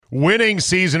Winning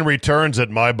season returns at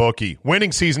MyBookie.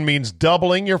 Winning season means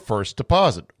doubling your first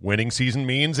deposit. Winning season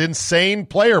means insane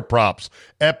player props,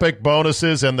 epic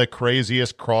bonuses, and the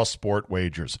craziest cross-sport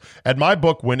wagers. At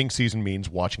MyBook, winning season means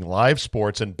watching live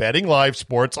sports and betting live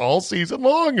sports all season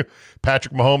long.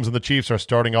 Patrick Mahomes and the Chiefs are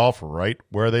starting off right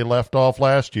where they left off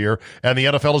last year, and the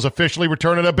NFL is officially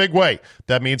returning in a big way.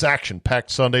 That means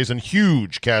action-packed Sundays and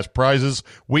huge cash prizes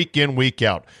week in, week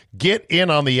out. Get in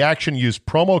on the action. Use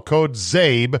promo code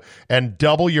ZABE and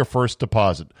double your first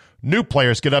deposit. New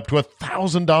players get up to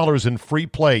 $1,000 in free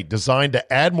play, designed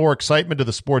to add more excitement to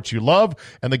the sports you love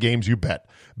and the games you bet.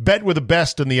 Bet with the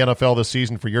best in the NFL this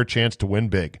season for your chance to win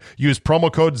big. Use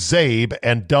promo code ZABE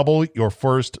and double your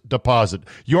first deposit.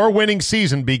 Your winning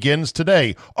season begins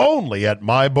today, only at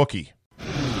MyBookie.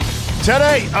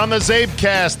 Today on the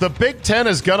ZabeCast, the Big Ten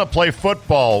is going to play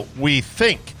football, we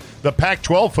think. The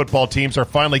Pac-12 football teams are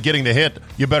finally getting the hint.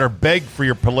 You better beg for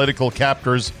your political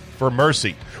captors for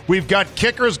mercy. We've got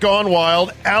kickers gone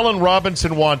wild. Allen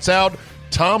Robinson wants out.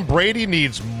 Tom Brady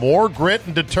needs more grit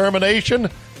and determination.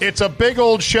 It's a big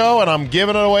old show, and I'm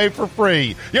giving it away for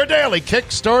free. Your daily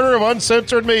Kickstarter of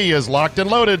Uncensored Me is locked and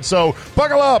loaded, so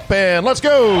buckle up and let's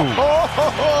go.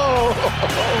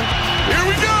 Here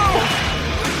we go.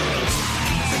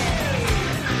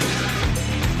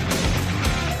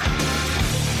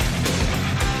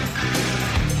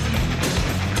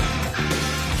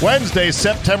 Wednesday,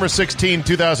 September 16,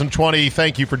 2020.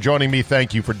 Thank you for joining me.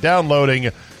 Thank you for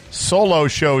downloading. Solo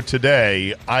show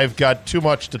today. I've got too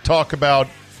much to talk about,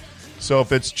 so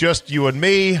if it's just you and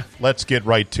me, let's get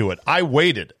right to it. I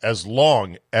waited as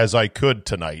long as I could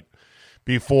tonight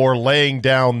before laying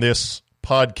down this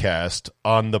podcast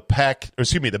on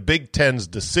the Big Ten's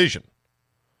decision.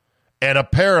 And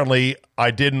apparently I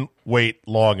didn't wait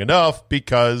long enough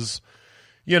because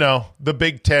the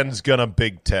Big Ten's gonna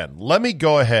Big Ten. Let me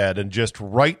go ahead and just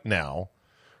right now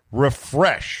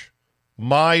refresh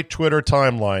my Twitter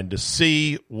timeline to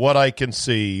see what I can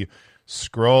see.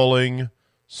 Scrolling,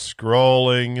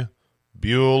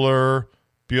 Bueller.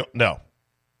 No,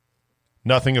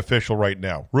 nothing official right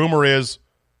now. Rumor is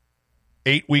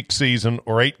 8-week season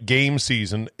or 8-game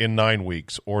season in 9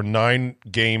 weeks or 9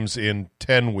 games in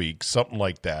 10 weeks, something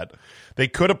like that. They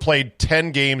could have played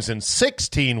 10 games in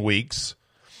 16 weeks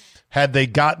had they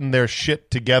gotten their shit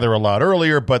together a lot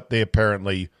earlier, but they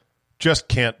apparently just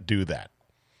can't do that.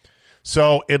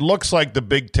 So it looks like the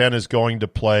Big Ten is going to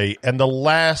play, and the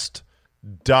last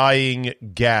dying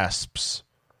gasps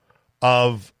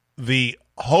of the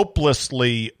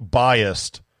hopelessly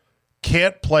biased,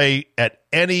 can't play at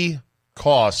any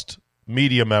cost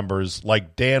media members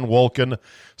like Dan Wolken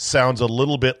sounds a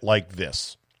little bit like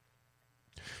this.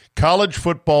 College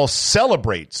football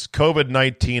celebrates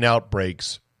COVID-19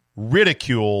 outbreaks,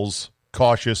 ridicules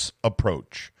cautious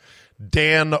approach.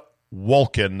 Dan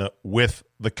Wolken with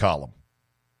the column.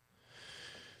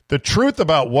 The truth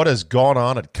about what has gone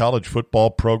on at college football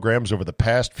programs over the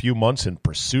past few months in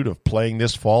pursuit of playing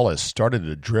this fall has started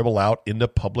to dribble out into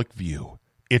public view.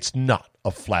 It's not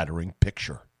a flattering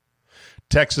picture.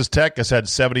 Texas Tech has had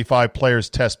 75 players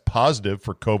test positive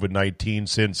for COVID-19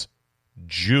 since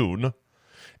June.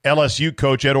 LSU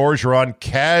coach Ed Orgeron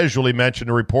casually mentioned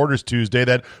to reporters Tuesday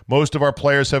that most of our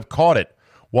players have caught it,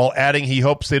 while adding he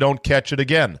hopes they don't catch it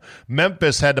again.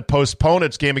 Memphis had to postpone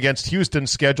its game against Houston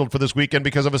scheduled for this weekend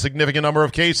because of a significant number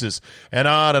of cases. And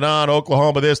on,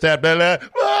 Oklahoma, this, that, blah, blah,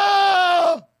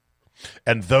 blah.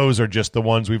 And those are just the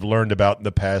ones we've learned about in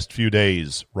the past few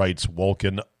days, writes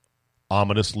Wolken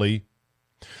ominously.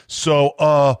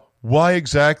 So, why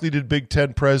exactly did Big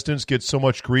Ten presidents get so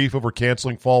much grief over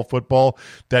canceling fall football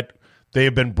that they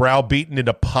have been browbeaten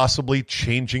into possibly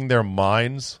changing their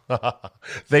minds?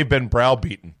 They've been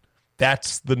browbeaten.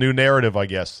 That's the new narrative, I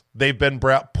guess. They've been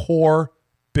poor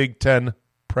Big Ten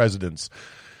presidents.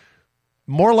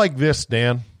 More like this,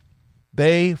 Dan.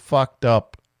 They fucked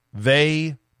up.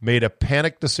 They made a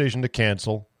panic decision to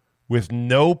cancel with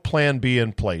no plan B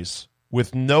in place,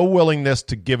 with no willingness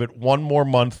to give it one more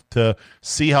month to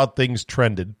see how things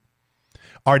trended,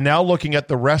 are now looking at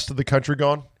the rest of the country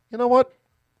going, you know what?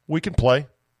 We can play.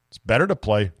 It's better to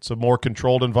play. It's a more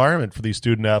controlled environment for these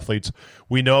student athletes.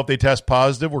 We know if they test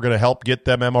positive, we're going to help get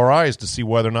them MRIs to see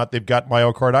whether or not they've got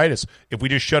myocarditis. If we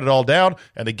just shut it all down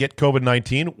and they get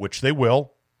COVID-19, which they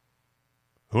will,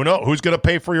 who knows? Who's going to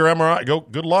pay for your MRI?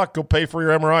 Good luck. Go pay for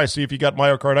your MRI. See if you got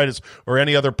myocarditis or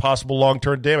any other possible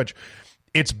long-term damage.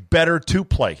 It's better to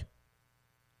play.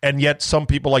 And yet some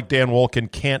people like Dan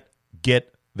Wolken can't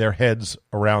get their heads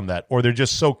around that, or they're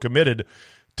just so committed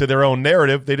to their own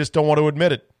narrative, they just don't want to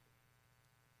admit it.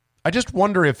 I just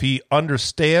wonder if he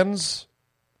understands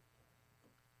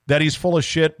that he's full of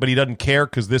shit, but he doesn't care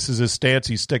because this is his stance,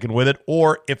 he's sticking with it,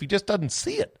 or if he just doesn't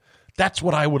see it. That's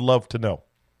what I would love to know.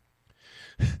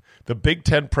 The Big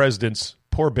Ten presidents,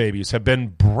 poor babies, have been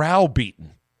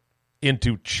browbeaten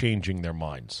into changing their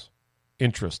minds.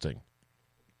 Interesting.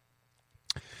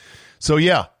 So,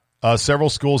 yeah, several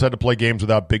schools had to play games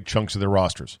without big chunks of their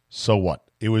rosters. So what?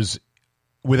 It was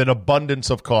with an abundance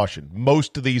of caution.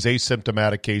 Most of these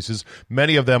asymptomatic cases,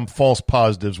 many of them false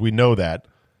positives, we know that,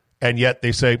 and yet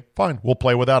they say, fine, we'll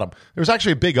play without them. There was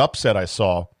actually a big upset I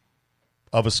saw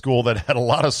of a school that had a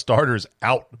lot of starters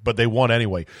out, but they won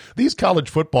anyway. These college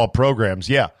football programs,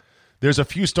 yeah, there's a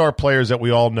few star players that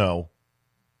we all know,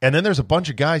 and then there's a bunch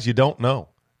of guys you don't know.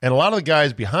 And a lot of the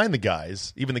guys behind the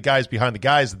guys, even the guys behind the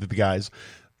guys,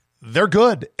 they're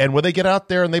good. And when they get out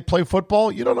there and they play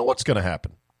football, you don't know what's going to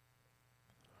happen.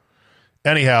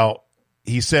 Anyhow,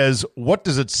 he says, what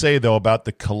does it say, though, about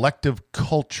the collective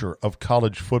culture of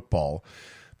college football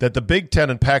that the Big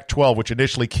Ten and Pac-12, which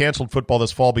initially canceled football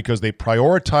this fall because they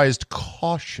prioritized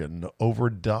caution over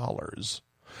dollars,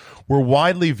 were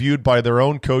widely viewed by their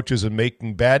own coaches and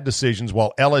making bad decisions,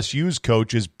 while LSU's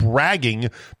coach is bragging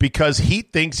because he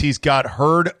thinks he's got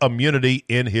herd immunity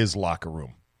in his locker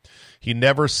room. He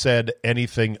never said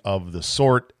anything of the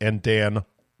sort, and Dan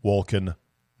Wolken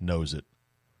knows it.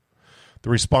 The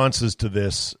responses to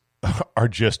this are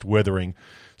just withering.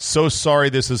 So sorry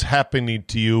this is happening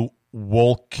to you,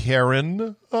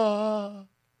 Wolkeren.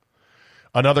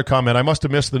 Another comment, I must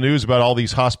have missed the news about all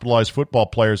these hospitalized football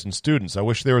players and students. I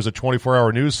wish there was a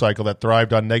 24-hour news cycle that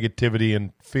thrived on negativity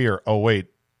and fear. Oh, wait,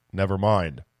 never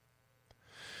mind.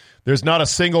 There's not a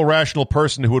single rational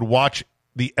person who would watch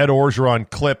the Ed Orgeron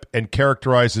clip and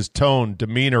characterize his tone,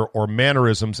 demeanor, or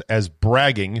mannerisms as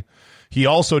bragging. He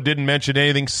also didn't mention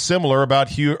anything similar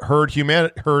about herd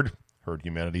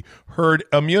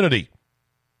immunity.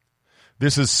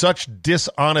 This is such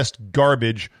dishonest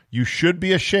garbage. You should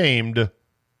be ashamed,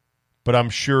 but I'm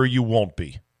sure you won't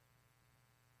be.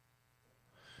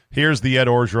 Here's the Ed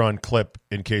Orgeron clip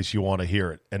in case you want to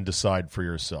hear it and decide for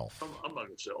yourself. I'm not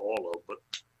going to say all of it,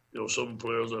 but some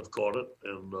players have caught it,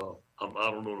 and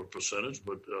I don't know the percentage,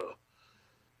 but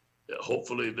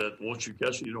hopefully that once you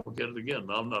catch it, you don't get it again.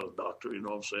 Now, I'm not a doctor, you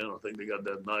know what I'm saying? I think they got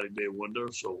that 90-day window,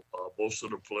 so most of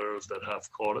the players that have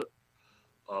caught it,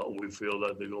 we feel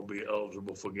that they're going to be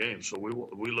eligible for games. So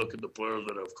we look at the players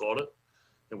that have caught it,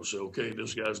 and we say, okay,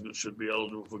 this guy should be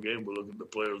eligible for game. We look at the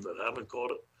players that haven't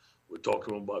caught it. We're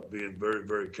talking about being very,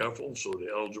 very careful, so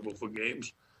they're eligible for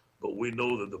games. But we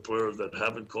know that the players that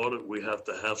haven't caught it, we have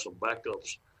to have some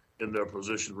backups in their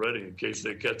position ready in case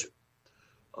they catch it.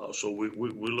 So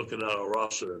we're looking at our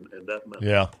roster and that matters.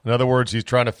 Yeah. In other words, he's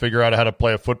trying to figure out how to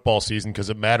play a football season because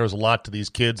it matters a lot to these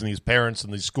kids and these parents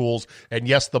and these schools. And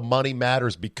yes, the money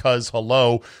matters because,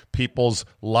 people's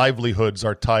livelihoods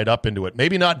are tied up into it.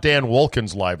 Maybe not Dan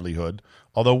Wolken's livelihood,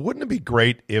 although wouldn't it be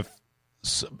great if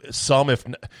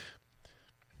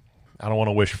I don't want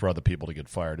to wish for other people to get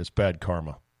fired. It's bad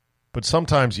karma. But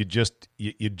sometimes you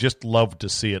just love to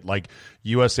see it. Like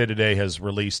USA Today has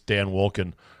released Dan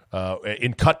Wolken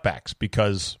in cutbacks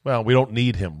because, we don't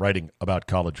need him writing about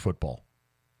college football.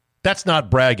 That's not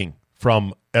bragging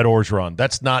from Ed Orgeron.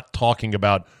 That's not talking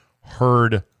about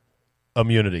herd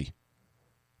immunity.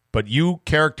 But you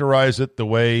characterize it the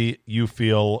way you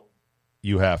feel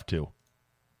you have to.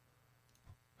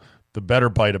 The better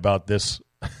bite about this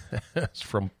is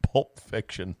from Pulp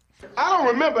Fiction. I don't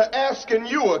remember asking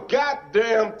you a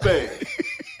goddamn thing.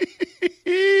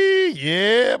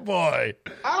 Yeah, boy.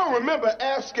 I don't remember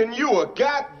asking you a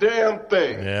goddamn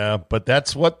thing. Yeah, but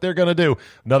that's what they're going to do.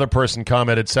 Another person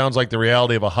commented, sounds like the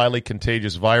reality of a highly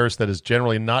contagious virus that is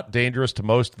generally not dangerous to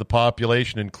most of the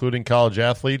population, including college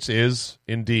athletes, is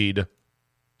indeed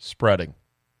spreading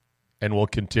and will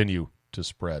continue to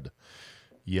spread.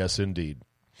 Yes, indeed.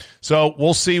 So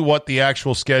we'll see what the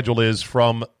actual schedule is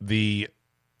from the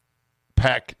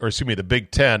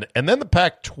Big Ten, and then the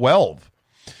Pac-12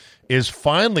 is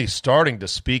finally starting to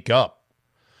speak up.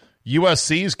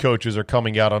 USC's coaches are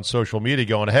coming out on social media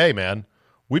going, hey, man,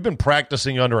 we've been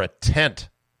practicing under a tent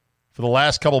for the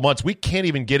last couple of months. We can't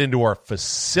even get into our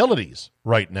facilities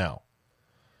right now.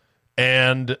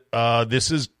 And this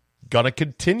is going to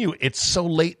continue. It's so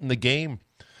late in the game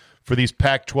for these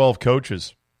Pac-12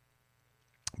 coaches.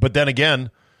 But then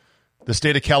again, the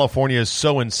state of California is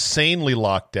so insanely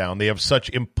locked down. They have such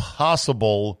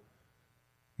impossible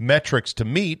metrics to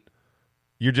meet.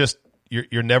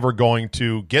 You're never going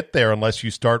to get there unless you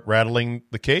start rattling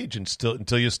the cage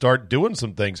until you start doing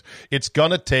some things. It's going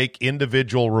to take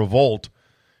individual revolt,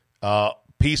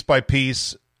 piece by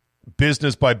piece,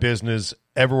 business by business,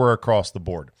 everywhere across the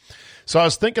board. So I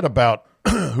was thinking about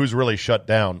who's really shut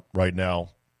down right now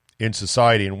in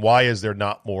society, and why is there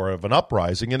not more of an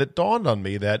uprising? And it dawned on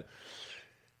me that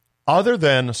other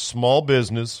than small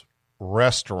business,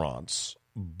 restaurants,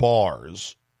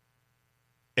 bars,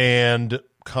 and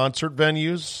concert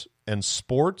venues and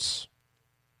sports,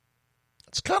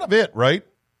 that's kind of it, right?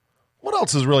 What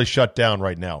else is really shut down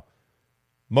right now?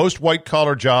 Most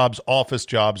white-collar jobs, office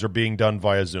jobs, are being done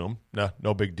via Zoom.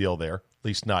 No big deal there. At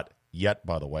least not yet,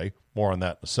 by the way. More on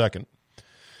that in a second.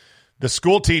 The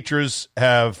school teachers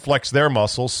have flexed their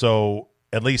muscles, so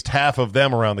at least half of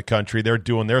them around the country, they're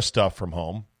doing their stuff from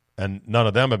home, and none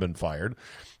of them have been fired.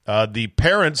 The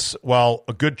parents, while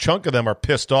a good chunk of them are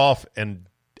pissed off and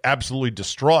absolutely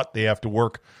distraught, they have to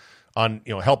work on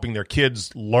helping their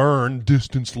kids learn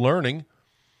distance learning.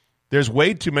 There's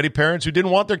way too many parents who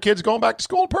didn't want their kids going back to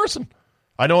school in person.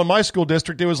 I know in my school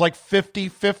district it was like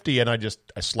 50-50, and I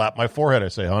slap my forehead. I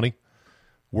say, honey,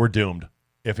 we're doomed.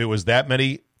 If it was that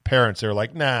many parents, they're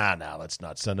like, nah, let's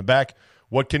not send them back.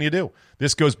 What can you do?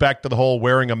 This goes back to the whole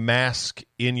wearing a mask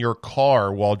in your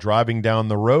car while driving down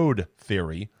the road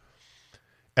theory.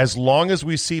 As long as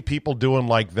we see people doing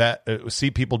that,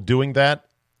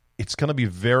 it's going to be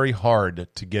very hard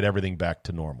to get everything back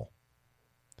to normal.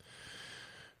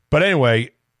 But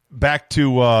anyway, back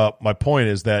to my point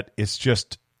is that it's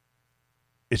just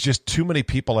too many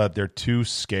people out there too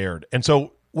scared. And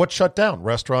so what shut down?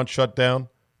 Restaurants shut down,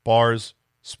 bars,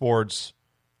 sports,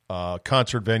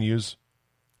 concert venues.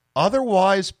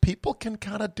 Otherwise, people can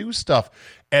kind of do stuff.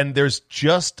 And there's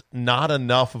just not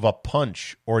enough of a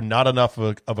punch or not enough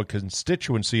of a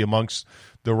constituency amongst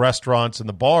the restaurants and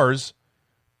the bars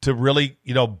to really,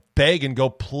 beg and go,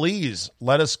 please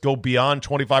let us go beyond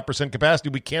 25% capacity.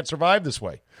 We can't survive this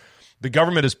way. The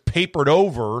government has papered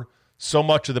over so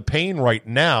much of the pain right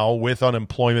now with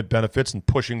unemployment benefits and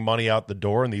pushing money out the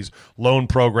door and these loan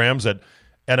programs that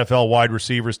NFL wide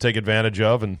receivers take advantage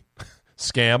of and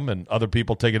scam, and other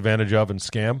people take advantage of and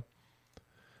scam.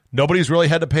 Nobody's really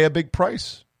had to pay a big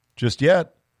price just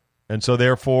yet. And so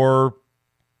therefore,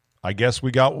 I guess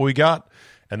we got what we got.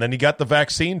 And then you got the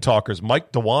vaccine talkers.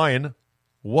 Mike DeWine,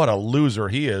 what a loser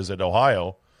he is in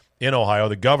Ohio,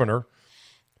 the governor.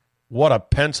 What a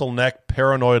pencil-neck,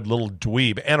 paranoid little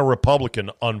dweeb, and a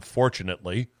Republican,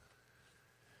 unfortunately.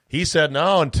 He said,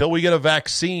 no, until we get a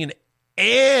vaccine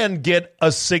and get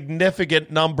a significant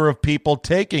number of people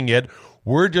taking it,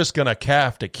 we're just going to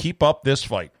have to keep up this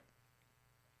fight.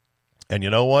 And you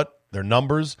know what? Their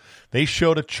numbers, they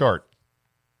showed a chart.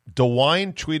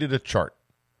 DeWine tweeted a chart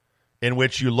in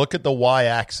which you look at the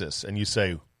y-axis and you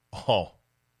say, oh,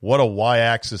 what a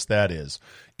y-axis that is.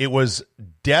 It was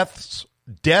deaths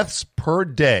per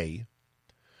day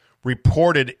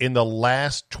reported in the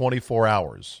last 24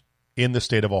 hours in the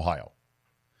state of Ohio.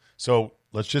 So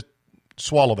let's just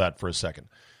swallow that for a second.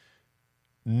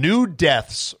 New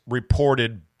deaths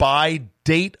reported by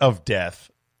date of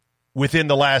death within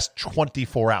the last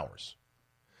 24 hours.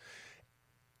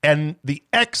 And the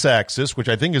x-axis, which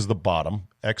I think is the bottom,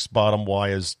 x bottom, y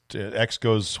is x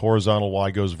goes horizontal, y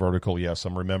goes vertical. Yes,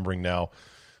 I'm remembering now.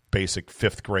 Basic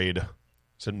fifth grade.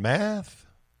 Is it math?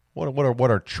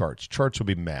 What are charts? Charts would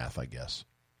be math, I guess.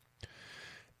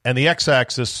 And the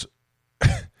x-axis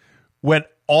went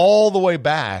all the way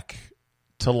back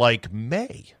to like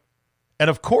May. And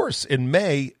of course, in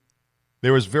May,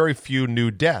 there was very few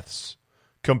new deaths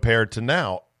compared to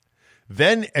now.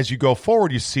 Then as you go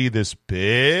forward, you see this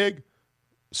big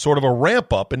sort of a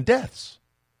ramp up in deaths.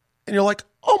 And you're like,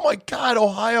 oh my God,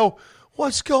 Ohio,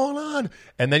 what's going on?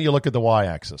 And then you look at the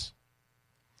y-axis.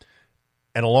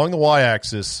 And along the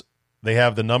y-axis, they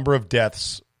have the number of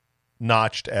deaths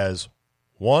notched as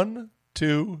 1,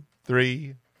 2,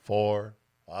 3, 4,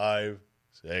 5,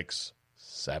 6,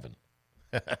 7.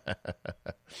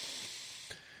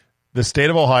 The state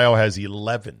of Ohio has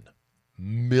 11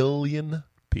 million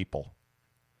people.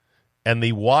 And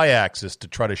the y-axis, to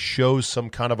try to show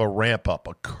some kind of a ramp up,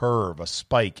 a curve, a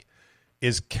spike,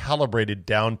 is calibrated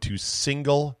down to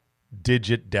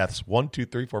single-digit deaths. 1, 2,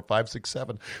 3, 4, 5, 6,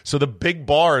 7. So the big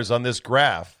bars on this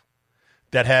graph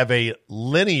that have a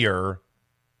linear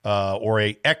or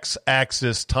a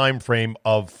x-axis time frame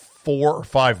of 4 or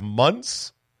 5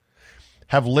 months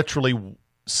have literally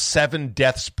 7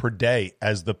 deaths per day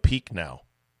as the peak now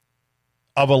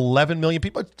of 11 million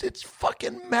people. It's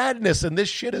fucking madness, and this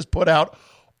shit is put out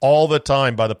all the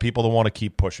time by the people that want to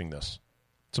keep pushing this.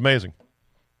 It's amazing.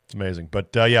 It's amazing. But,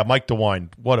 yeah, Mike DeWine,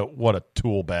 what a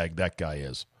tool bag that guy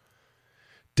is.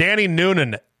 Danny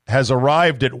Noonan has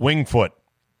arrived at Wingfoot.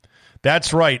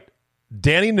 That's right.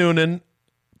 Danny Noonan,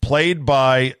 played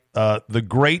by the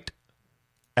great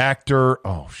actor,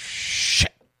 oh,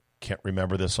 shit. Can't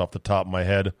remember this off the top of my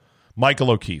head.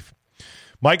 Michael O'Keefe.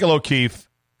 Michael O'Keefe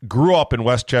grew up in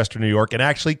Westchester, New York, and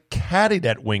actually caddied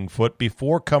at Wingfoot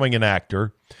before becoming an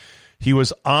actor. He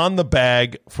was on the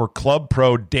bag for Club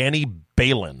Pro Danny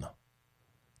Balin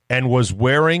and was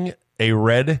wearing a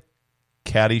red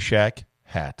Caddyshack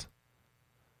hat.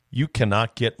 You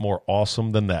cannot get more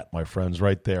awesome than that, my friends,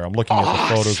 right there. I'm looking at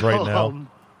the photos right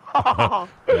now.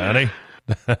 Danny.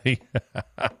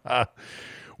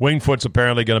 Wingfoot's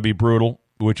apparently going to be brutal,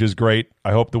 which is great.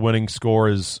 I hope the winning score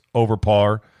is over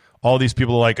par. All these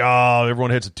people are like, oh,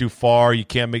 everyone hits it too far. You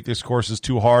can't make these courses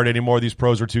too hard anymore. These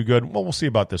pros are too good. Well, we'll see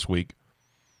about this week.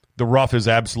 The rough is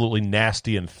absolutely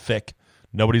nasty and thick.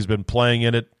 Nobody's been playing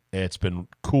in it. It's been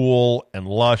cool and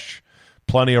lush.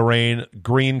 Plenty of rain.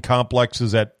 Green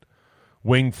complexes at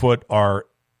Wingfoot are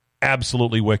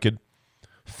absolutely wicked.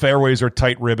 Fairways are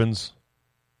tight ribbons.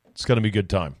 It's going to be a good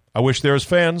time. I wish there was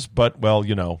fans, but, well,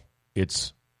 you know,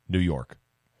 it's New York.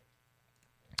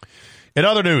 In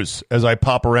other news, as I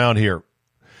pop around here,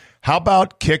 how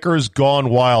about kickers gone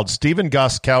wild? Steven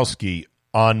Gostkowski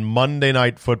on Monday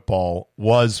Night Football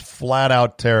was flat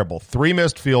out terrible. 3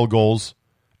 missed field goals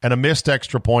and a missed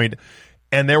extra point,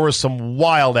 and there were some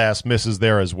wild-ass misses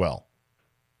there as well.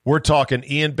 We're talking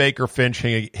Ian Baker Finch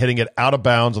hitting it out of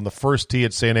bounds on the first tee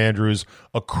at St. Andrews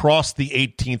across the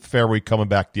 18th fairway coming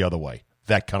back the other way.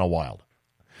 That kind of wild.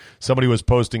 Somebody was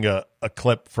posting a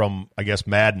clip from, I guess,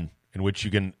 Madden, in which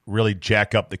you can really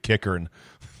jack up the kicker, and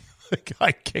the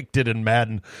guy kicked it in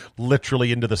Madden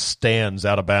literally into the stands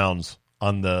out of bounds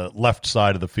on the left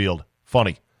side of the field.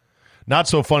 Funny. Not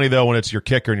so funny, though, when it's your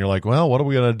kicker and you're like, well, what are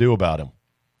we going to do about him?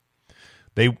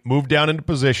 They moved down into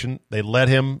position. They let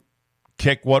him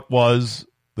kick what was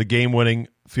the game-winning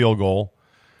field goal,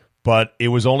 but it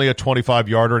was only a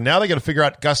 25-yarder. And now they got to figure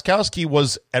out Gostkowski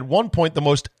was, at one point, the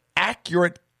most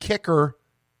accurate kicker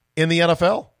in the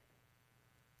NFL.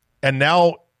 And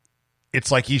now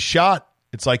it's like he's shot.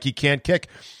 It's like he can't kick.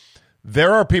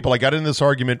 There are people. I got in this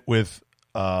argument with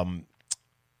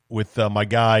my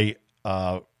guy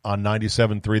on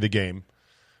 97.3 The Game.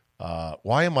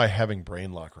 Why am I having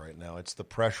brain lock right now? It's the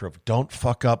pressure of don't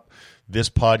fuck up this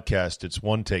podcast. It's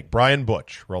one take. Brian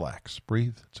Butch, relax,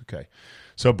 breathe. It's okay.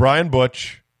 So Brian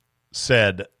Butch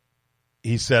said,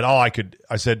 I said,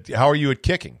 how are you at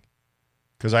kicking?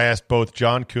 Because I asked both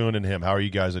John Kuhn and him, how are you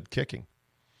guys at kicking?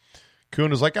 Kuhn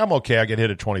was like, I'm okay. I can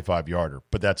hit a 25-yarder,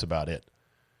 but that's about it.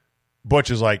 Butch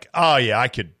is like, oh, yeah, I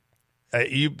could.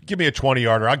 You give me a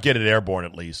 20-yarder. I'll get it airborne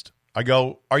at least. I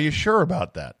go, are you sure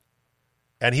about that?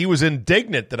 And he was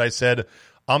indignant that I said,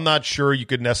 I'm not sure you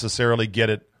could necessarily get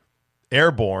it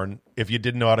airborne if you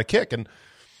didn't know how to kick. And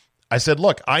I said,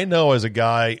 look, I know as a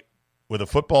guy with a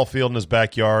football field in his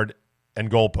backyard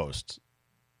and goalposts.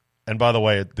 And by the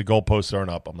way, the goalposts aren't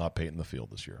up. I'm not painting the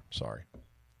field this year. Sorry.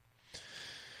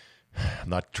 I'm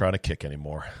not trying to kick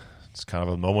anymore. It's kind of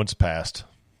a moment's past.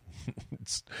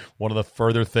 It's one of the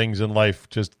further things in life,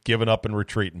 just giving up and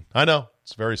retreating. I know.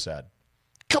 It's very sad.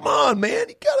 Come on, man.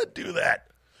 You got to do that.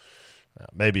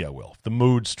 Maybe I will. If the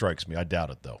mood strikes me. I doubt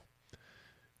it, though.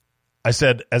 I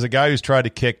said, as a guy who's tried to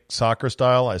kick soccer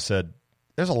style, I said,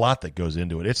 there's a lot that goes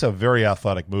into it. It's a very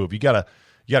athletic move. You gotta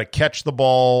catch the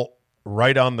ball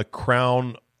right on the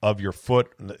crown of your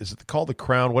foot. Is it called the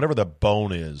crown? Whatever the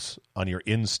bone is on your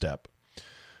instep.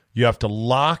 You have to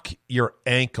lock your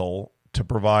ankle to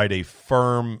provide a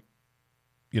firm,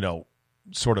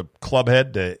 sort of club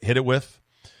head to hit it with.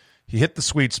 You hit the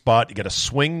sweet spot. You got to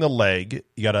swing the leg.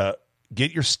 You got to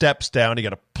get your steps down. You got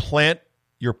to plant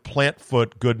your plant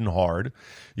foot good and hard.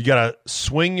 You got to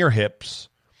swing your hips.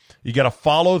 You got to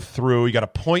follow through. You got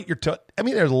to point your toe. I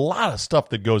mean, there's a lot of stuff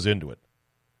that goes into it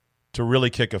to really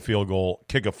kick a field goal,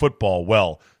 kick a football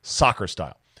well, soccer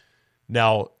style.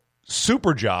 Now,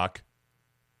 super jock,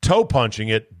 toe punching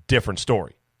it, different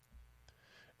story.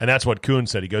 And that's what Kuhn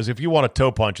said. He goes, if you want to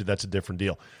toe punch it, that's a different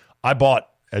deal. I bought,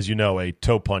 as you know, a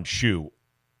toe punch shoe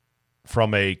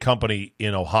from a company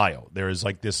in Ohio. There is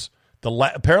like this,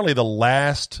 apparently the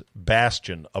last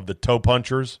bastion of the toe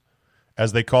punchers,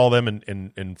 as they call them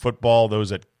in football,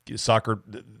 those at soccer,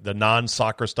 the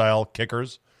non-soccer style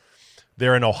kickers.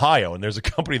 They're in Ohio, and there's a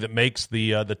company that makes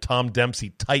the Tom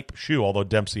Dempsey type shoe, although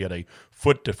Dempsey had a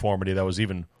foot deformity that was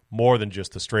even more than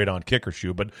just the straight-on kicker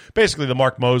shoe. But basically the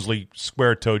Mark Mosley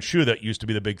square-toed shoe that used to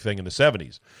be the big thing in the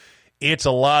 70s. It's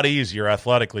a lot easier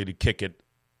athletically to kick it,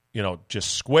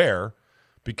 just square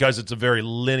because it's a very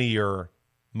linear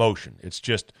motion. It's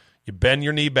just you bend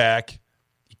your knee back,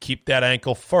 you keep that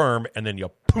ankle firm, and then you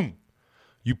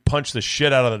punch the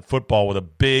shit out of that football with a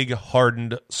big,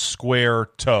 hardened, square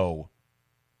toe,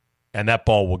 and that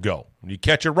ball will go. When you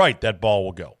catch it right, that ball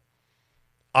will go.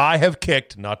 I have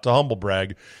kicked, not to humble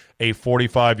brag, a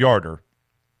 45-yarder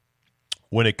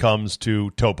when it comes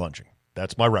to toe punching.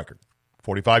 That's my record.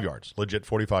 45 yards. Legit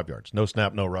 45 yards. No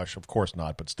snap, no rush. Of course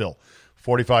not, but still.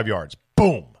 45 yards.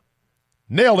 Boom.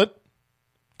 Nailed it.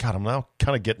 God, I'm now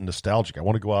kind of getting nostalgic. I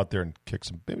want to go out there and kick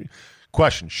some. Maybe.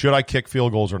 Question, should I kick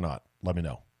field goals or not? Let me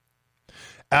know.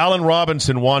 Allen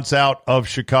Robinson wants out of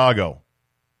Chicago.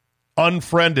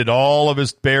 Unfriended all of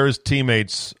his Bears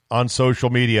teammates on social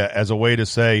media as a way to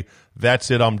say, that's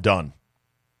it, I'm done.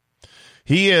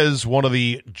 He is one of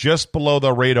the just below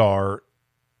the radar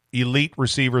elite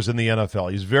receivers in the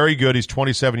NFL. He's very good. He's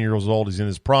 27 years old. He's in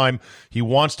his prime. He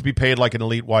wants to be paid like an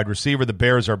elite wide receiver. The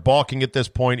Bears are balking at this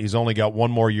point. He's only got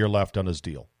one more year left on his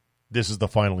deal. This is the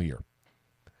final year.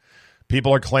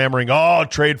 People are clamoring,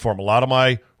 trade for him. A lot of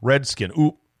my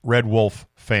Red Wolf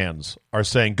fans are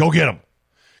saying, go get him.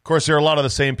 Of course, there are a lot of the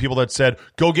same people that said,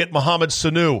 go get Mohamed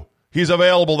Sanu. He's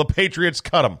available. The Patriots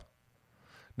cut him.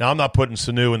 Now, I'm not putting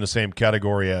Sanu in the same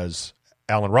category as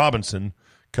Allen Robinson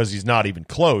because he's not even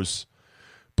close.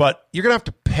 But you're going to have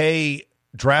to pay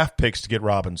draft picks to get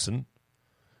Robinson,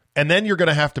 and then you're going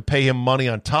to have to pay him money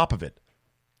on top of it.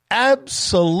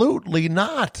 Absolutely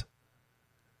not.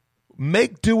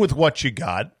 Make do with what you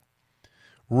got,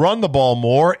 run the ball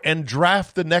more, and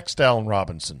draft the next Allen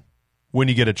Robinson when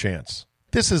you get a chance.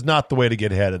 This is not the way to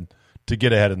get ahead in the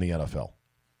NFL.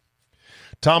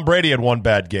 Tom Brady had one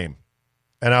bad game,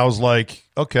 and I was like,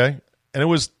 okay. And it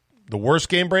was the worst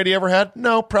game Brady ever had?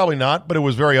 No, probably not, but it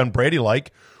was very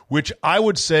un-Brady-like, which I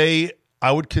would say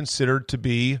I would consider to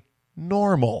be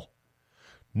normal.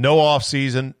 No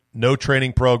offseason, no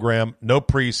training program, no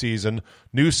preseason,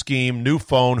 new scheme, new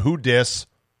phone, who dis.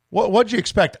 What'd you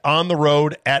expect on the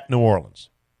road at New Orleans?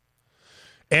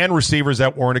 And receivers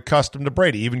that weren't accustomed to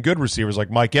Brady, even good receivers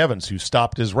like Mike Evans, who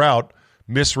stopped his route,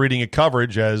 misreading a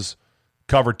coverage as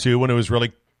cover two when it was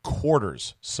really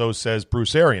quarters. So says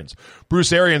Bruce Arians.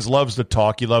 Bruce Arians loves to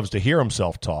talk. He loves to hear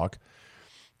himself talk.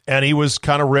 And he was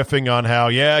kind of riffing on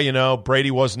how,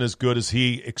 Brady wasn't as good as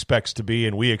he expects to be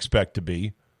and we expect to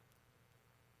be.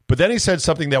 But then he said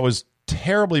something that was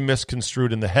terribly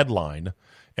misconstrued in the headline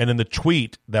and in the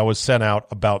tweet that was sent out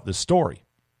about this story.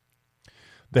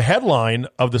 The headline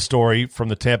of the story from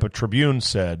the Tampa Tribune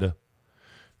said,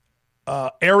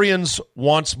 Arians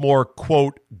wants more,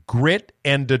 quote, grit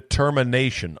and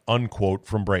determination, unquote,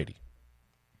 from Brady.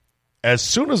 As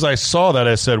soon as I saw that,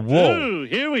 I said, whoa. Ooh,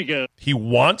 here we go. He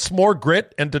wants more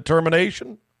grit and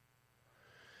determination?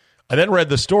 I then read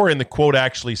the story, and the quote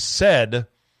actually said,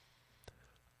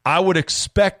 I would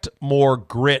expect more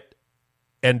grit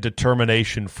and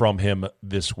determination from him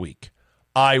this week.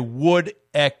 I would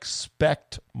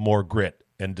expect more grit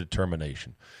and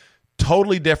determination.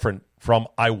 Totally different from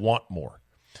I want more.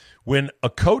 When a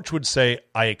coach would say,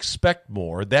 I expect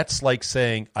more, that's like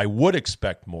saying I would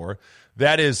expect more.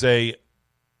 That is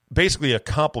basically a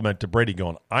compliment to Brady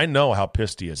going, I know how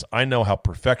pissed he is. I know how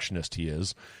perfectionist he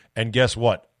is. And guess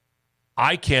what?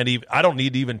 I don't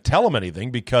need to even tell him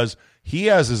anything because he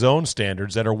has his own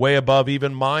standards that are way above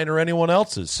even mine or anyone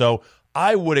else's. So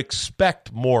I would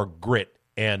expect more grit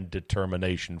and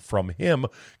determination from him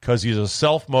because he's a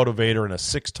self-motivator and a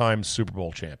 6-time Super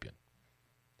Bowl champion.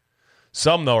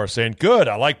 Some, though, are saying, good,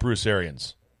 I like Bruce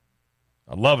Arians.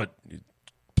 I love it.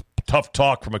 Tough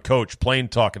talk from a coach, plain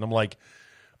talk. And I'm like,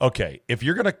 okay, if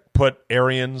you're going to put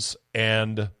Arians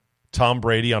and Tom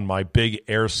Brady on my big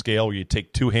air scale where you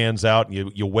take two hands out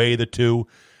and you weigh the two,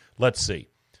 let's see.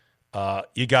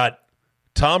 You got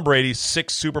Tom Brady,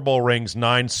 6 Super Bowl rings,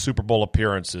 9 Super Bowl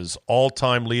appearances,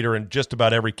 all-time leader in just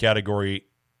about every category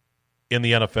in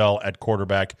the NFL at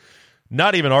quarterback.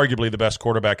 Not even arguably the best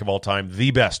quarterback of all time,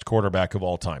 the best quarterback of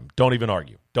all time. Don't even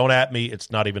argue. Don't at me.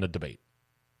 It's not even a debate.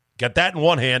 Got that in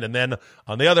one hand, and then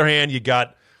on the other hand, you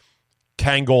got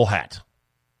Kangol Hat.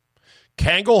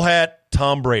 Kangol Hat,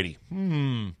 Tom Brady.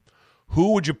 Who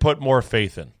would you put more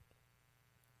faith in?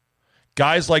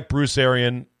 Guys like Bruce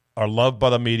Arians are loved by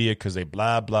the media because they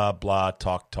blah, blah, blah,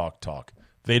 talk.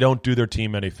 They don't do their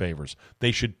team any favors.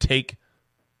 They should take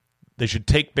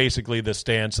basically the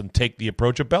stance and take the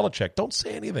approach of Belichick. Don't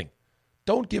say anything.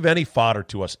 Don't give any fodder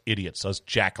to us idiots, us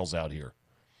jackals out here,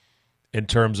 in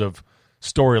terms of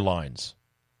storylines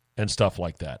and stuff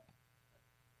like that.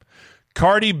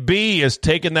 Cardi B is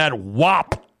taking that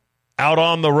wop out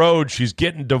on the road. She's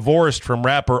getting divorced from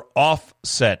rapper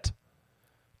Offset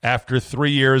after 3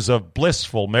 years of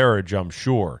blissful marriage, I'm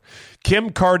sure.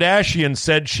 Kim Kardashian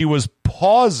said she was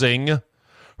pausing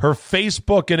her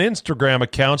Facebook and Instagram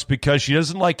accounts because she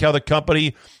doesn't like how the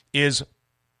company is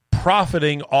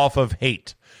profiting off of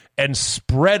hate. and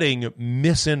spreading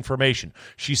misinformation.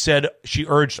 She said she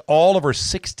urged all of her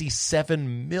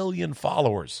 67 million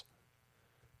followers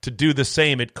to do the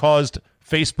same. It caused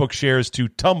Facebook shares to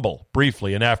tumble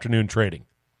briefly in afternoon trading.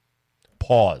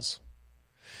 Pause.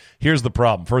 Here's the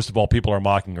problem. First of all, people are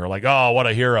mocking her like, oh, what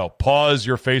a hero. Pause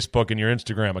your Facebook and your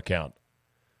Instagram account.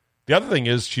 The other thing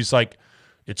is she's like,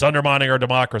 it's undermining our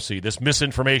democracy, this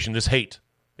misinformation, this hate.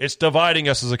 It's dividing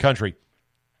us as a country.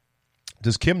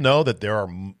 Does Kim know that there are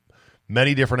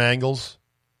many different angles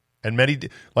and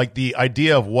like the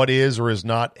idea of what is or is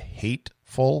not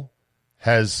hateful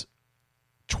has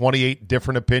 28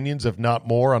 different opinions, if not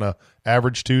more, on an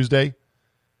average Tuesday?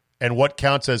 And what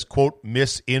counts as, quote,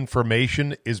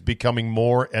 misinformation is becoming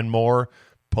more and more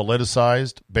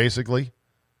politicized, basically.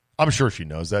 I'm sure she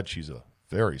knows that. She's a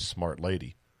very smart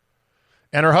lady.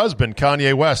 And her husband,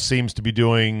 Kanye West, seems to be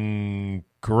doing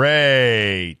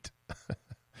great.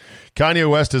 Kanye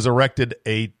West has erected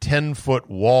a 10-foot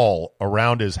wall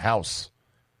around his house,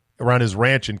 around his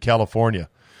ranch in California.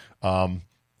 And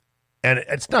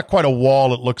it's not quite a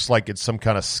wall. It looks like it's some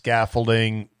kind of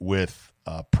scaffolding with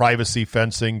privacy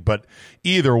fencing, but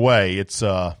either way, it's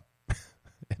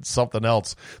something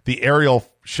else. The aerial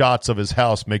shots of his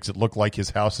house makes it look like his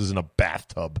house is in a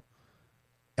bathtub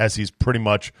as he's pretty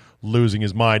much losing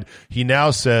his mind. He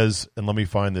now says, and let me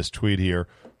find this tweet here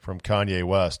from Kanye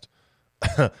West.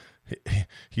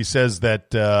 He says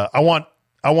that I want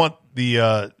the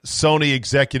Sony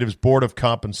Executives Board of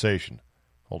Compensation.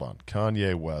 Hold on,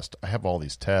 Kanye West. I have all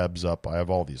these tabs up. I have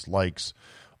all these likes,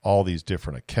 all these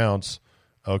different accounts.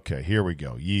 Okay, here we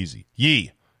go. Yeezy.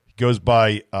 Yee. He goes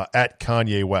by at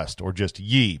Kanye West or just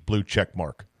Yee, blue check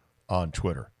mark on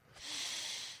Twitter.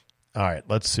 All right,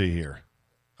 let's see here.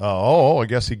 Oh, I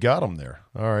guess he got him there.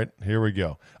 All right, here we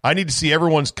go. I need to see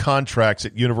everyone's contracts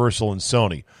at Universal and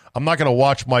Sony. I'm not going to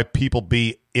watch my people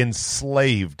be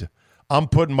enslaved. I'm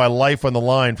putting my life on the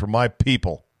line for my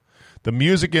people. The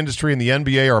music industry and the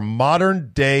NBA are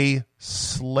modern-day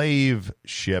slave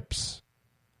ships,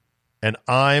 and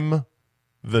I'm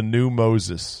the new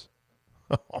Moses.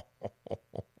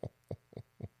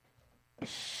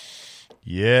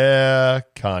 Yeah,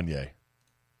 Kanye.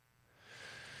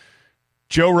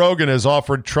 Joe Rogan has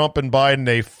offered Trump and Biden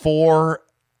a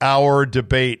 4-hour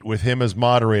debate with him as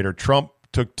moderator. Trump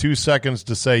took 2 seconds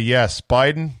to say yes.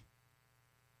 Biden,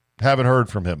 haven't heard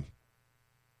from him.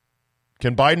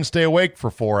 Can Biden stay awake for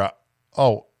 4 hours?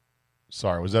 Oh,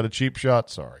 sorry. Was that a cheap shot?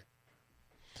 Sorry.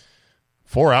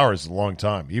 4 hours is a long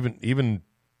time, even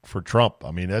for Trump.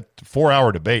 I mean, that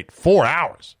 4-hour debate. 4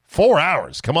 hours. 4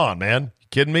 hours. Come on, man. You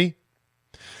kidding me?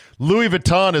 Louis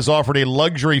Vuitton has offered a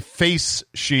luxury face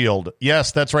shield.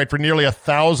 Yes, that's right. For nearly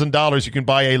 $1,000, you can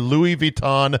buy a Louis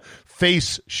Vuitton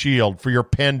face shield for your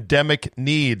pandemic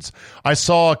needs. I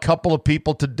saw a couple of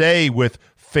people today with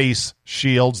face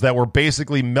shields that were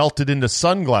basically melted into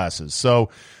sunglasses. So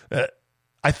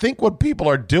I think what people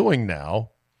are doing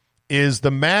now is the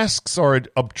masks are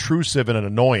obtrusive and an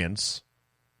annoyance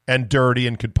and dirty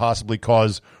and could possibly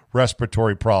cause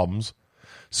respiratory problems.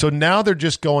 So now they're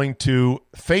just going to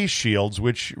face shields,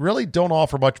 which really don't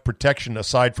offer much protection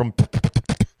aside from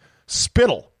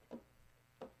spittle.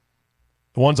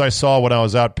 The ones I saw when I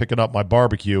was out picking up my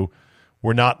barbecue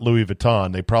were not Louis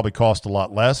Vuitton. They probably cost a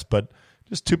lot less, but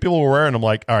just two people were wearing them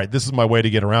like, all right, this is my way to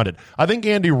get around it. I think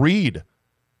Andy Reid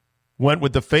went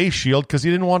with the face shield because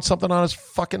he didn't want something on his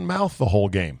fucking mouth the whole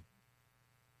game.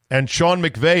 And Sean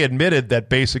McVay admitted that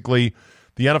basically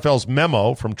the NFL's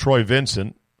memo from Troy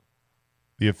Vincent,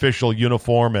 the official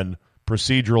uniform and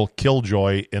procedural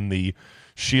killjoy in the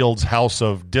Shield's House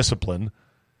of Discipline,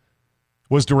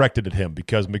 was directed at him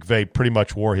because McVay pretty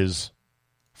much wore his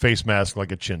face mask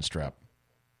like a chin strap.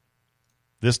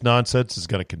 This nonsense is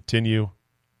going to continue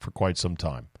for quite some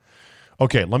time.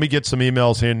 Okay, let me get some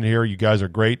emails in here. You guys are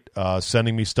great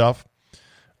sending me stuff.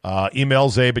 Email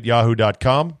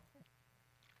zabe@yahoo.com.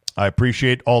 I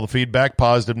appreciate all the feedback,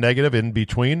 positive, negative, in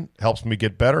between. Helps me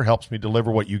get better, helps me deliver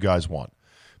what you guys want.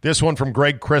 This one from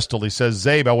Greg Crystal. He says,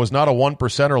 Zabe, I was not a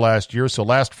 1%er last year, so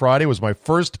last Friday was my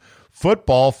first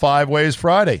football 5 Ways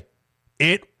Friday.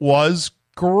 It was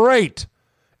great.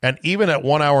 And even at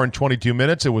 1 hour and 22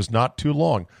 minutes, it was not too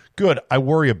long. Good. I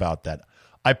worry about that.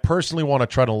 I personally want to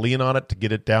try to lean on it to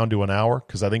get it down to an hour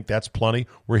because I think that's plenty.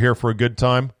 We're here for a good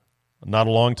time, not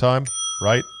a long time,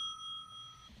 right?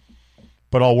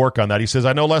 But I'll work on that. He says,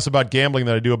 I know less about gambling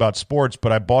than I do about sports,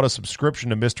 but I bought a subscription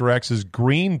to Mr. X's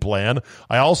Green Plan.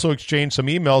 I also exchanged some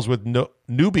emails with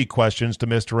newbie questions to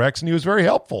Mr. X, and he was very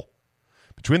helpful.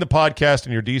 Between the podcast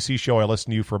and your DC show, I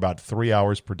listen to you for about 3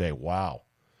 hours per day. Wow.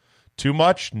 Too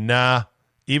much? Nah.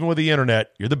 Even with the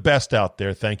internet, you're the best out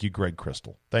there. Thank you, Greg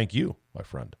Crystal. Thank you, my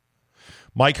friend.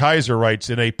 Mike Heiser writes,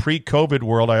 in a pre-COVID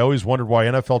world, I always wondered why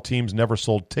NFL teams never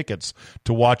sold tickets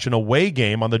to watch an away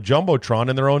game on the Jumbotron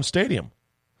in their own stadium.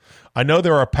 I know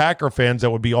there are Packer fans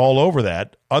that would be all over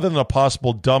that. Other than a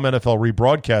possible dumb NFL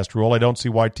rebroadcast rule, I don't see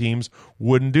why teams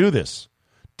wouldn't do this.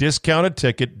 Discounted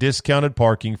ticket, discounted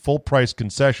parking, full-price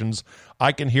concessions.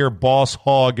 I can hear Boss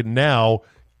Hogg now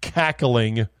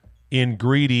cackling in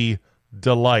greedy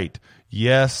delight.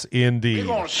 Yes, indeed.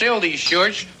 We're going to sell these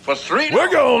shirts for $3.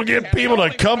 We're going to get people to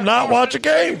come not watch a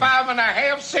game.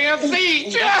 5.5 cents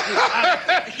each.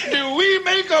 Do we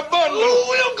make a bundle?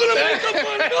 We're going to make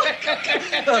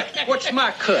a bundle. What's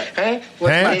my cut? Huh?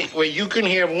 Well, you can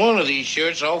have one of these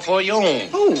shirts all for your own.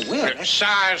 Oh, well.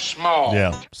 Size small.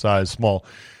 Yeah, size small.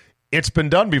 It's been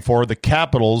done before. The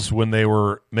Capitals, when they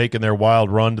were making their wild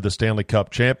run to the Stanley Cup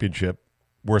Championship,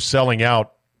 were selling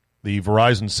out the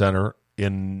Verizon Center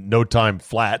in no time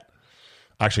flat.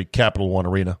 Actually, Capital One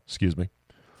Arena, excuse me.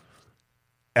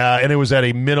 And it was at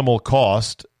a minimal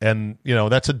cost. And, you know,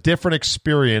 that's a different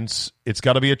experience. It's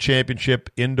got to be a championship,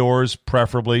 indoors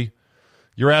preferably.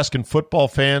 You're asking football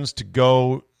fans to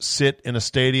go sit in a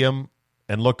stadium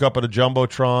and look up at a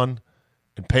Jumbotron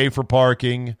and pay for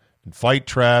parking and fight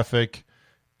traffic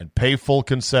and pay full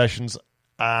concessions.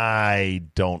 I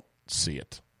don't see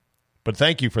it. But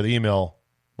thank you for the email,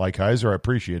 Mike Heiser. I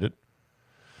appreciate it.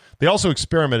 They also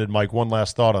experimented, Mike, one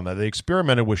last thought on that. They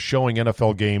experimented with showing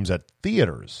NFL games at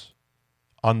theaters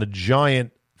on the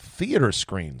giant theater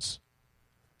screens.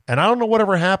 And I don't know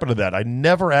whatever happened to that. I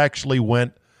never actually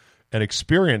went and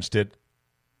experienced it.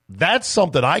 That's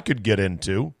something I could get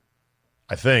into,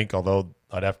 I think, although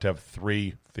I'd have to have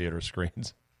 3 theater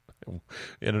screens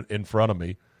in front of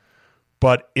me.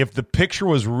 But if the picture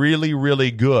was really, really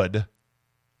good,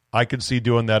 I could see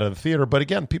doing that at a theater. But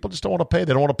again, people just don't want to pay.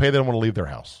 They don't want to pay. They don't want to leave their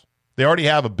house. They already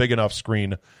have a big enough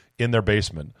screen in their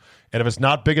basement. And if it's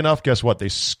not big enough, guess what? They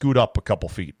scoot up a couple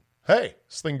feet. Hey,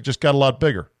 this thing just got a lot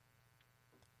bigger.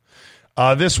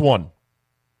 This one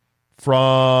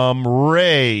from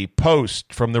Ray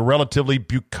Post from the relatively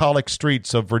bucolic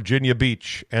streets of Virginia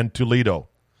Beach and Toledo.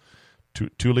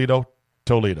 Toledo?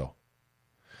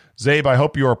 Zabe, I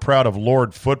hope you are proud of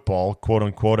Lord Football, quote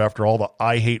unquote, after all the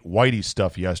I hate Whitey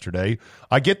stuff yesterday.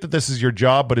 I get that this is your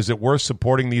job, but is it worth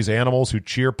supporting these animals who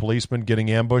cheer policemen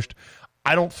getting ambushed?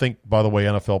 I don't think, by the way,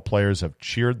 NFL players have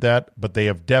cheered that, but they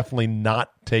have definitely not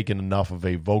taken enough of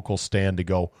a vocal stand to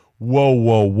go, whoa,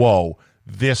 whoa, whoa,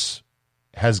 this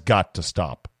has got to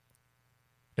stop.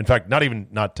 In fact, not even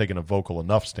not taking a vocal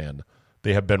enough stand.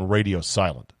 They have been radio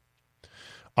silent.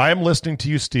 I am listening to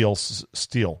you,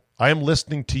 Steele. I am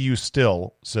listening to you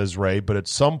still, says Ray, but at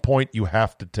some point you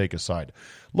have to take a side.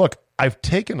 Look, I've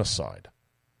taken a side,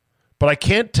 but I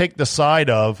can't take the side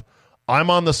of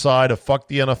I'm on the side of fuck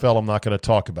the NFL, I'm not going to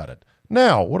talk about it.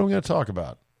 Now, what are we going to talk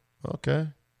about? Okay.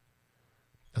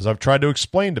 As I've tried to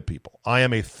explain to people, I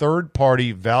am a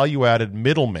third-party value-added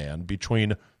middleman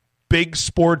between Big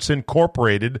Sports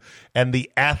Incorporated and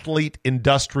the athlete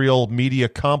industrial media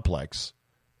complex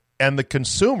and the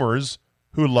consumers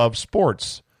who love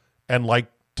sports and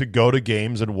like to go to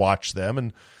games and watch them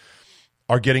and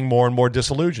are getting more and more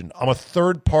disillusioned. I'm a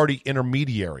third-party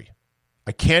intermediary.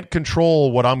 I can't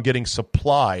control what I'm getting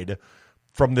supplied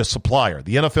from the supplier.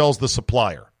 The NFL is the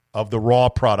supplier of the raw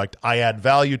product. I add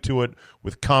value to it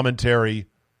with commentary,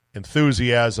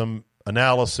 enthusiasm,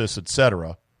 analysis,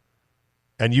 etc.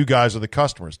 And you guys are the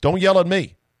customers. Don't yell at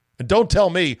me. And don't tell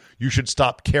me you should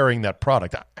stop carrying that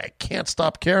product. I can't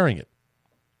stop carrying it.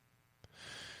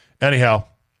 Anyhow,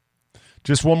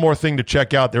 just one more thing to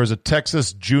check out. There was a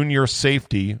Texas junior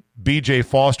safety, B.J.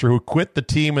 Foster, who quit the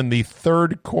team in the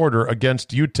third quarter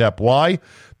against UTEP. Why?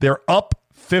 They're up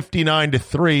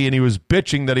 59-3, and he was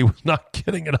bitching that he was not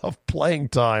getting enough playing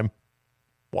time.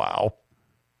 Wow.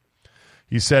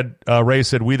 He said, Ray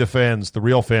said, we the fans, the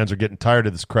real fans, are getting tired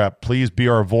of this crap. Please be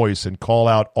our voice and call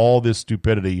out all this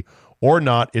stupidity or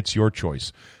not. It's your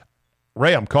choice.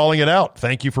 Ray, I'm calling it out.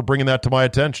 Thank you for bringing that to my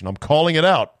attention. I'm calling it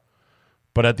out.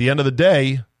 But at the end of the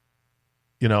day,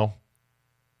 you know,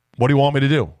 what do you want me to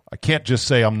do? I can't just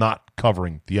say I'm not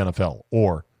covering the NFL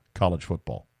or college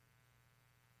football.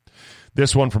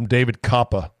 This one from David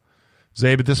Kappa.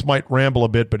 Zabe, this might ramble a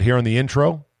bit, but here in the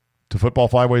intro to Football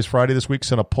 5 Ways Friday this week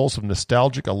sent a pulse of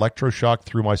nostalgic electroshock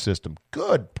through my system.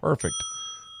 Good. Perfect.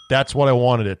 That's what I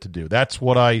wanted it to do. That's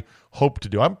what I hope to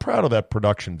do. I'm proud of that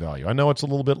production value. I know it's a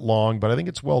little bit long, but I think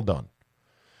it's well done.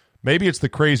 Maybe it's the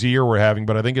crazy year we're having,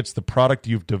 but I think it's the product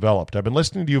you've developed. I've been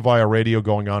listening to you via radio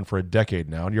going on for a decade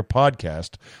now, and your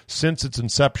podcast since its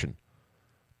inception.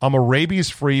 I'm a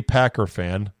rabies-free Packer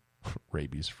fan.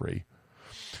 Rabies-free.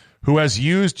 who has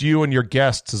used you and your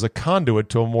guests as a conduit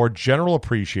to a more general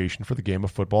appreciation for the game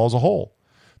of football as a whole.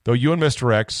 Through you and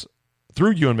Mr. X,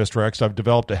 I've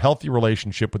developed a healthy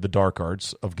relationship with the dark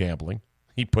arts of gambling.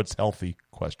 He puts healthy, ?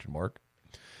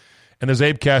 And the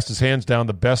Zabecast is hands down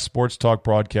the best sports talk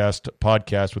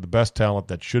podcast with the best talent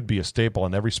that should be a staple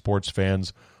on every sports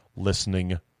fan's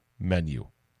listening menu.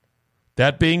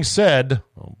 That being said,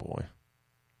 oh boy,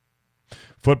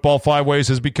 Football 5 Ways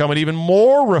has become an even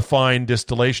more refined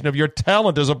distillation of your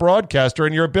talent as a broadcaster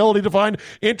and your ability to find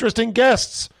interesting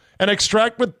guests and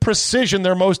extract with precision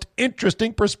their most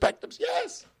interesting perspectives.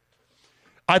 Yes.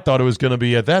 I thought it was going to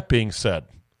be, that being said,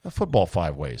 Football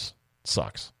 5 Ways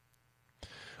sucks.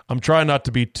 I'm trying not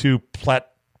to be too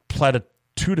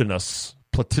platitudinous,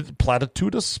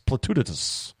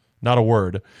 not a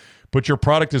word, but your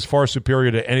product is far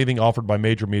superior to anything offered by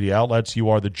major media outlets. You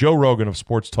are the Joe Rogan of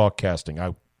sports talk casting.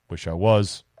 I wish I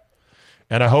was.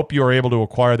 And I hope you are able to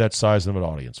acquire that size of an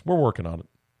audience. We're working on it.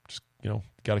 Just,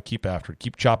 got to keep after it.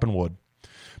 Keep chopping wood.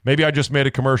 Maybe I just made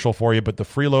a commercial for you, but the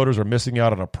freeloaders are missing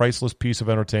out on a priceless piece of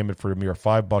entertainment for a mere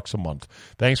 $5 a month.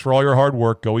 Thanks for all your hard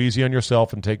work. Go easy on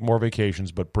yourself and take more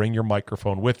vacations, but bring your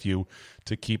microphone with you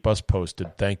to keep us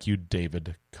posted. Thank you,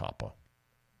 David Coppa.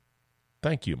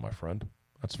 Thank you, my friend.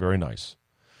 That's very nice.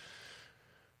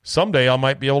 Someday I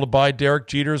might be able to buy Derek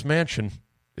Jeter's mansion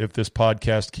if this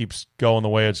podcast keeps going the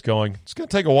way it's going. It's going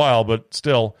to take a while, but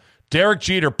still. Derek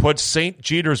Jeter puts St.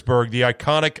 Jetersburg, the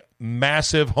iconic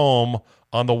massive home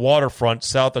on the waterfront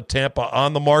south of Tampa,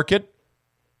 on the market.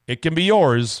 It can be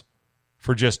yours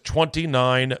for just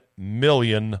 $29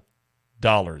 million.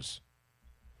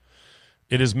 It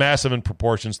is massive in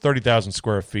proportions, 30,000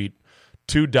 square feet,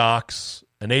 2 docks,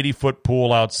 an 80-foot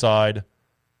pool outside,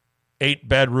 8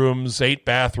 bedrooms, 8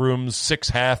 bathrooms, 6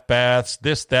 half baths,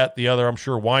 this, that, the other. I'm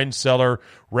sure wine cellar,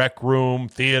 rec room,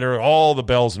 theater, all the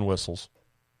bells and whistles.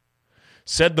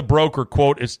 Said the broker,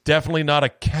 quote, "It's definitely not a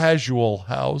casual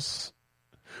house,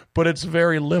 but it's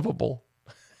very livable."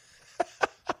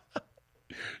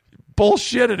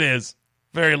 Bullshit it is.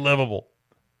 Very livable.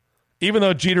 Even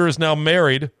though Jeter is now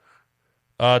married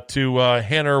to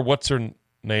Hannah, what's her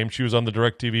name? She was on the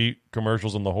DirecTV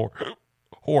commercials on the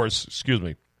horse. Excuse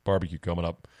me. Barbecue coming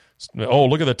up. Oh,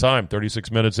 look at the time.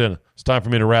 36 minutes in. It's time for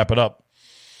me to wrap it up.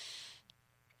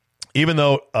 Even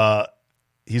though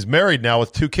he's married now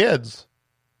with 2 kids,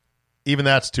 even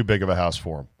that's too big of a house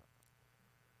for him.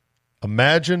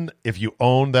 Imagine if you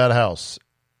owned that house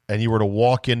and you were to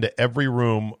walk into every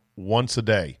room once a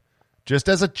day, just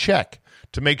as a check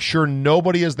to make sure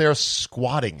nobody is there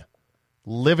squatting,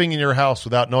 living in your house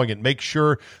without knowing it. Make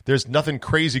sure there's nothing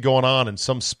crazy going on in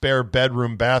some spare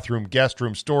bedroom, bathroom, guest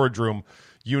room, storage room,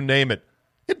 you name it.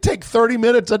 It'd take 30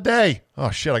 minutes a day. Oh,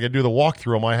 shit, I got to do the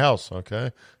walkthrough of my house.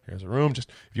 Okay, here's a room.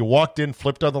 Just if you walked in,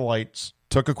 flipped on the lights,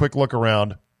 took a quick look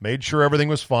around, made sure everything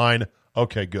was fine.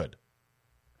 Okay, good.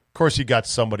 Of course, you got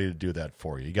somebody to do that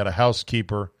for you. You got a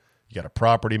housekeeper. You got a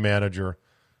property manager.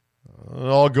 It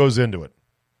all goes into it.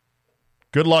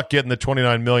 Good luck getting the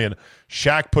 $29 million.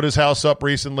 Shaq put his house up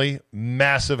recently.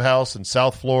 Massive house in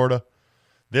South Florida.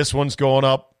 This one's going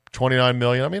up $29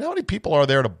 million. I mean, how many people are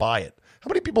there to buy it? How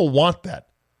many people want that?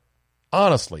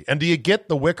 Honestly. And do you get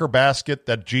the wicker basket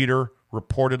that Jeter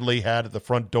reportedly had at the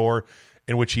front door,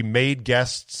 in which he made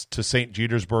guests to St.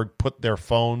 Jetersburg put their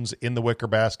phones in the wicker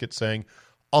basket saying,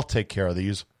 "I'll take care of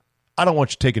these. I don't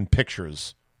want you taking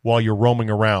pictures while you're roaming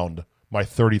around my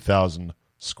 30,000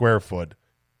 square foot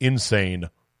insane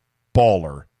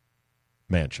baller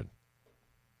mansion."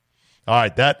 All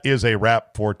right, that is a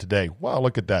wrap for today. Wow,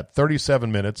 look at that.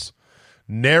 37 minutes.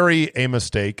 Nary a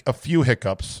mistake. A few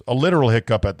hiccups. A literal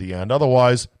hiccup at the end.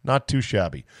 Otherwise, not too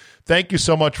shabby. Thank you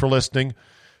so much for listening.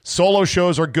 Solo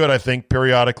shows are good, I think,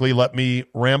 periodically. Let me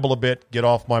ramble a bit, get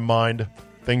off my mind.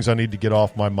 Things I need to get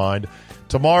off my mind.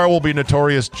 Tomorrow will be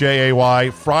Notorious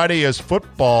JAY. Friday is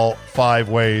Football 5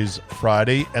 Ways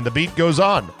Friday. And the beat goes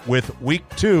on with Week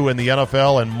 2 in the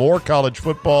NFL and more college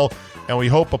football. And we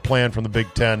hope a plan from the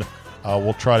Big Ten.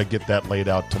 We'll try to get that laid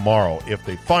out tomorrow if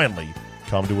they finally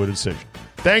come to a decision.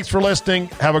 Thanks for listening.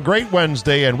 Have a great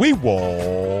Wednesday, and we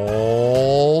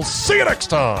will see you next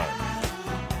time.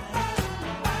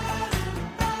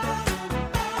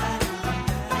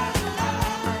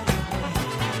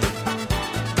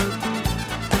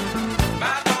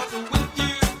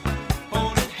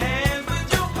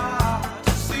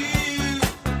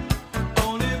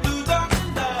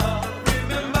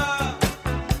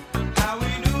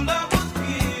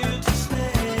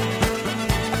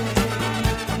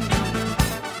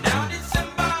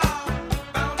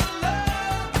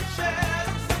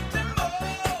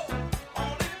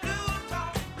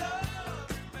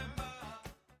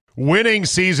 Winning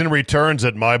season returns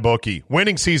at MyBookie.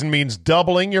 Winning season means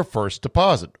doubling your first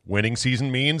deposit. Winning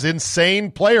season means insane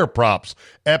player props,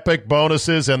 epic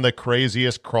bonuses, and the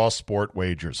craziest cross-sport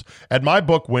wagers. At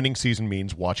MyBook, winning season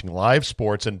means watching live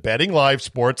sports and betting live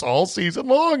sports all season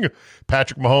long.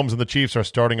 Patrick Mahomes and the Chiefs are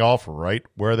starting off right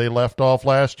where they left off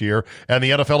last year, and the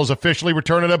NFL is officially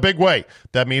returning in a big way.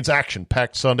 That means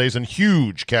action-packed Sundays and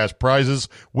huge cash prizes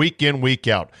week in, week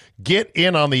out. Get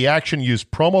in on the action. Use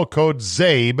promo code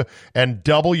ZABE and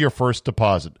double your first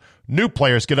deposit. New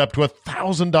players get up to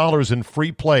 $1,000 in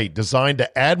free play designed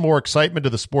to add more excitement to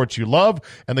the sports you love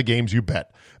and the games you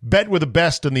bet. Bet with the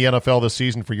best in the NFL this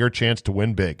season for your chance to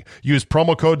win big. Use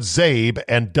promo code ZABE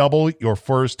and double your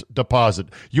first deposit.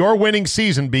 Your winning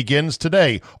season begins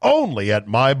today only at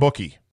MyBookie.